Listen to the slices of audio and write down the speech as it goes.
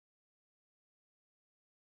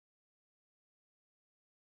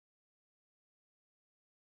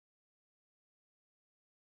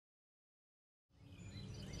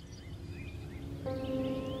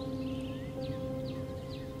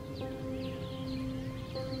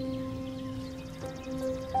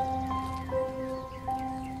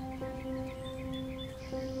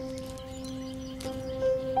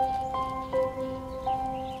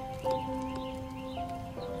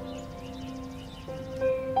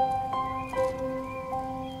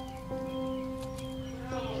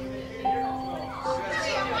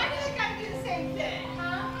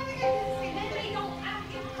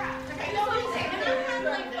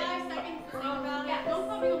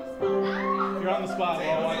on the spot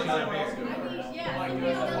while watching that.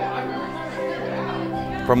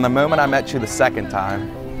 From the moment I met you the second time,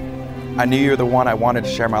 I knew you were the one I wanted to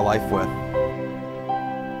share my life with.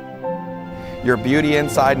 Your beauty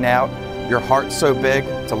inside and out, your heart so big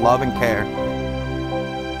to love and care.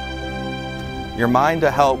 Your mind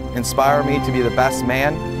to help inspire me to be the best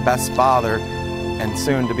man, best father, and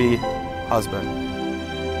soon to be husband.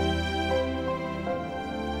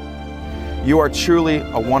 You are truly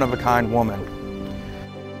a one-of-a-kind woman.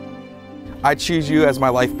 I choose you as my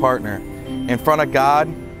life partner. In front of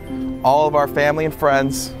God, all of our family and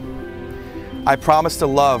friends, I promise to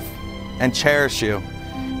love and cherish you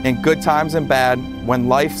in good times and bad, when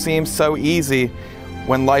life seems so easy,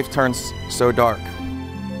 when life turns so dark.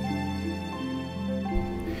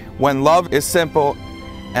 When love is simple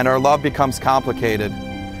and our love becomes complicated,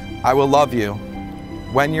 I will love you.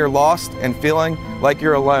 When you're lost and feeling like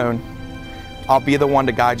you're alone, I'll be the one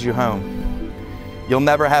to guide you home. You'll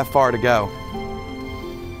never have far to go.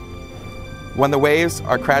 When the waves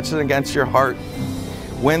are crashing against your heart,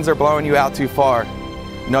 winds are blowing you out too far,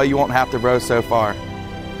 know you won't have to row so far.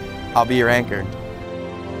 I'll be your anchor.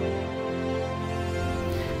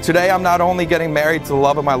 Today I'm not only getting married to the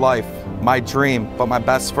love of my life, my dream, but my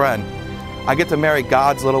best friend. I get to marry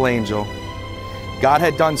God's little angel. God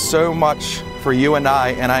had done so much for you and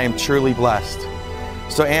I am truly blessed.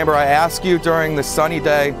 So Amber, I ask you during this sunny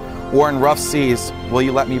day or in rough seas, will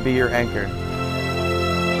you let me be your anchor?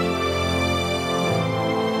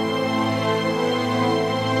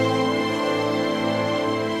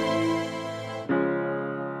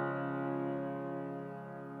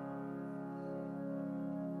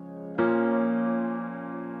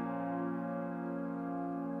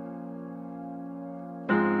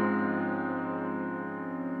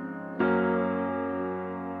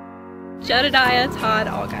 Jedediah Todd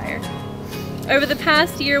Allgaier. Over the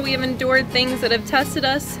past year, we have endured things that have tested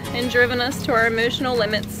us and driven us to our emotional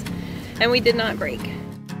limits, and we did not break.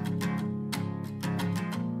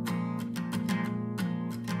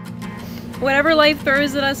 Whatever life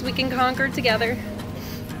throws at us, we can conquer together.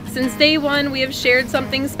 Since day one, we have shared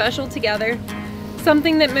something special together,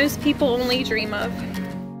 something that most people only dream of.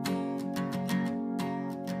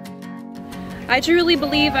 I truly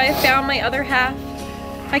believe I have found my other half.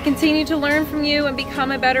 I continue to learn from you and become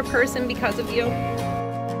a better person because of you.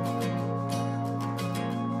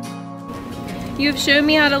 You have shown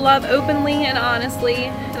me how to love openly and honestly,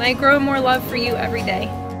 and I grow more love for you every day.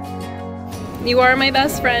 You are my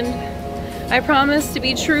best friend. I promise to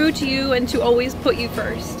be true to you and to always put you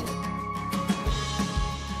first.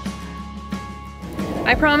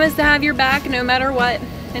 I promise to have your back no matter what,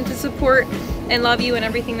 and to support and love you in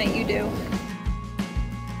everything that you do.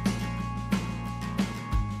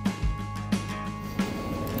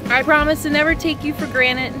 I promise to never take you for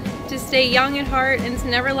granted, to stay young at heart and to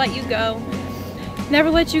never let you go. Never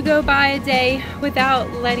let you go by a day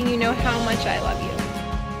without letting you know how much I love you.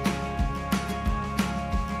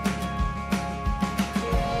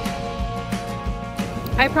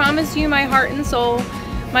 I promise you my heart and soul,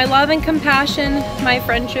 my love and compassion, my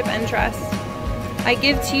friendship and trust. I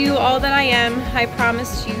give to you all that I am. I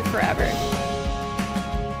promise to you forever.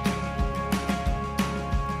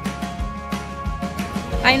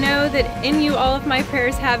 I know that in you all of my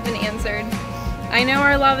prayers have been answered. I know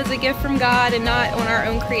our love is a gift from God and not on our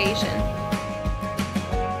own creation.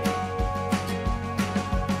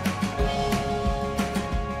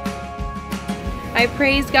 I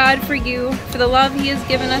praise God for you, for the love He has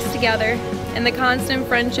given us together, and the constant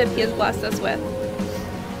friendship He has blessed us with.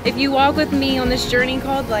 If you walk with me on this journey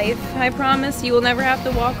called life, I promise you will never have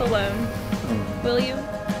to walk alone. Will you?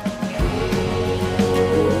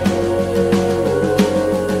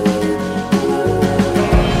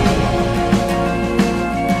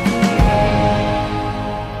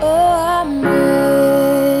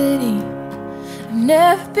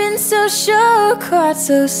 Never been so sure, quite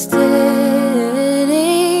so steady.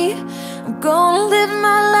 I'm gonna live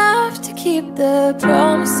my life to keep the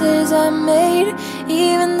promises I made.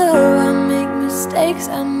 Even though I make mistakes,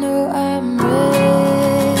 I know I'm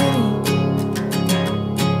ready.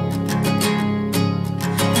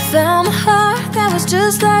 I found a heart that was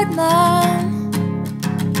just like mine.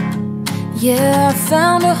 Yeah, I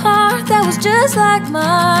found a heart that was just like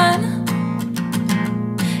mine.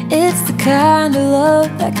 It's the kind of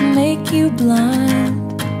love that can make you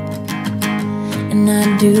blind, and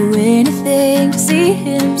I'd do anything to see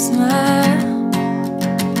him smile.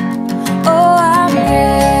 Oh, I'm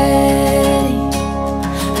ready.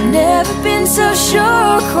 I've never been so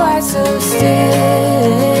sure, quite so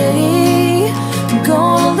steady. I'm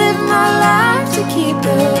gonna live my life to keep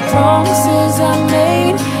the promises I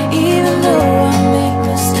made, even though I'm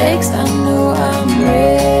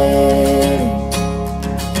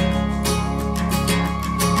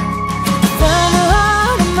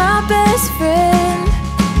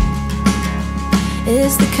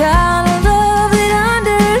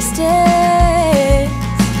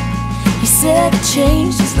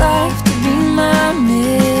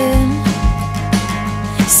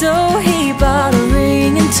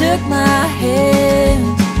took my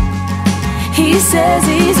hand. He says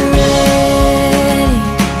he's ready.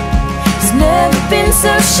 He's never been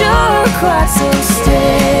so sure, quite so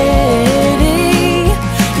steady.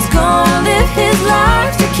 He's gonna live his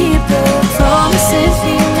life to keep the promises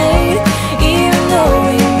he made. Even though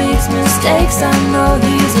he makes mistakes, I know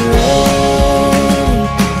he's ready.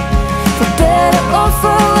 For better or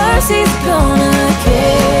for worse, he's gonna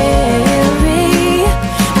carry.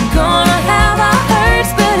 We're gonna have our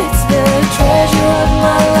hurts, but it's the treasure of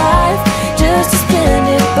my life. Just to spend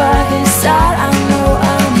it by his side, I know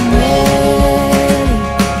I'm ready.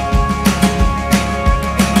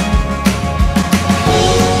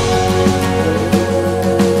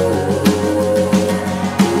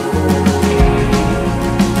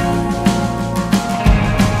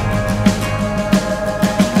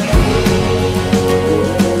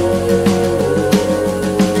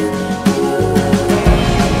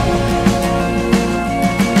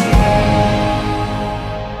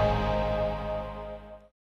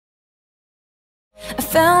 I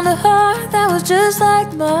found a heart that was just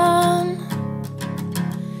like mine.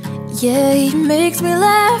 Yeah, he makes me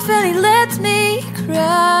laugh and he lets me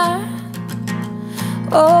cry.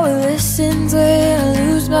 Oh, he listens when I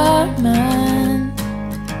lose my mind.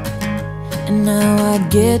 And now I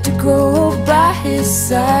get to go by his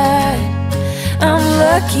side. I'm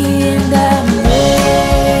lucky and I'm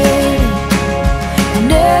ready. I've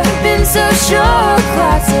never been so sure,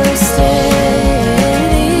 quite so steady.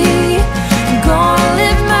 Gonna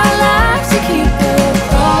live my life to keep the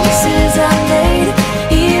promises I made.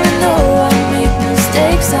 Even though I make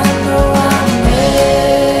mistakes, I know I'm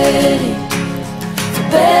ready. For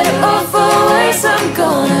better or for worse, I'm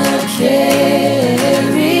gonna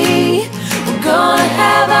carry. We're gonna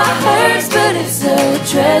have our hurts, but it's the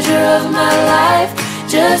treasure of my life.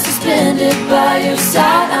 Just to spend it by your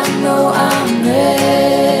side, I know I'm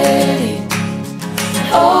ready.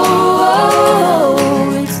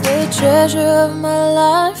 Oh, it's the treasure of my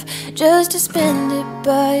life. Just to spend it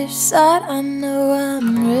by your side, I know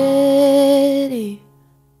I'm ready.